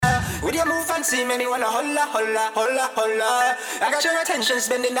With your move fancy, make me wanna holla, holla, holla, holla. I got your attention,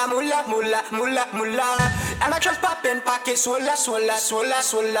 spending that moolah, moolah, moolah, moolah. And I just poppin', pocket swolla, swolla, swolla,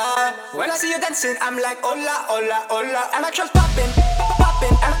 swolla. When I see you dancing, I'm like hola, hola, hola. And I just poppin',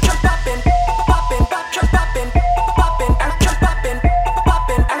 poppin', and I just poppin', poppin', just poppin', poppin', and I just poppin',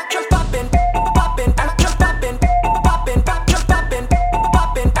 poppin', and I just poppin', poppin', and I just poppin', poppin', just poppin',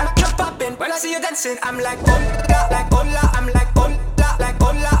 poppin', and I just poppin'. When I see you dancing, I'm like hola, I'm like hola, like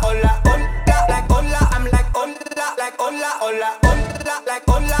hola, hola, hola, like hola, I'm like hola, like hola, hola, hola, like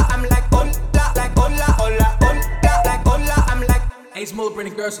hola, I'm like hola, like hola, hola, hola, like hola, I'm like AceMula bring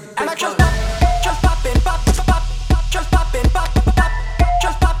the girls to the and I big just club. poppin', pop, pop, just poppin', pop, pop,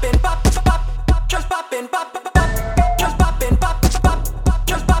 just poppin', pop, pop, just poppin', pop, pop, just poppin', pop, pop,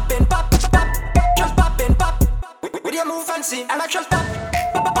 just poppin', pop, pop, just poppin', pop. With your move fancy, and I just pop,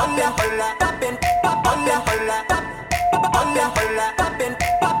 holla, holla, poppin', pop, holla, holla, pop, holla, holla, poppin',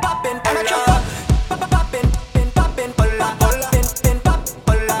 pop, poppin', and I just pop, poppin', poppin', holla, holla, pin, pop,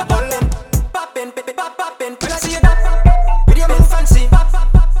 holla, holla, poppin', pop, poppin'. When I see you dance, with your move fancy,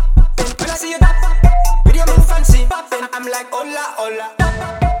 when I see you dance, with your move fancy, I'm like hola, hola,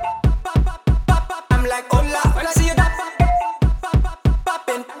 I'm like hola. When I see you dance,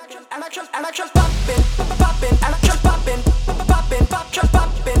 poppin', and I just poppin', poppin', and I just poppin', poppin', pop, just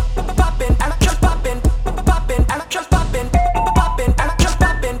poppin', poppin', and I just poppin', poppin', and I just poppin', poppin', and I just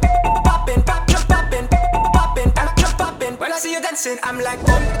poppin', poppin', pop, just poppin', poppin', and I just poppin'. When I see you dancing, I'm like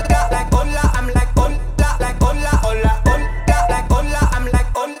hola, I'm like hola, like hola, hola, hola, like hola, I'm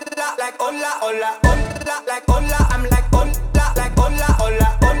like hola, like hola, hola, hola, like hola, I'm like hola, like hola,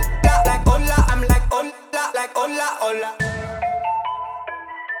 hola, hola, like hola, I'm like hola, like hola, hola.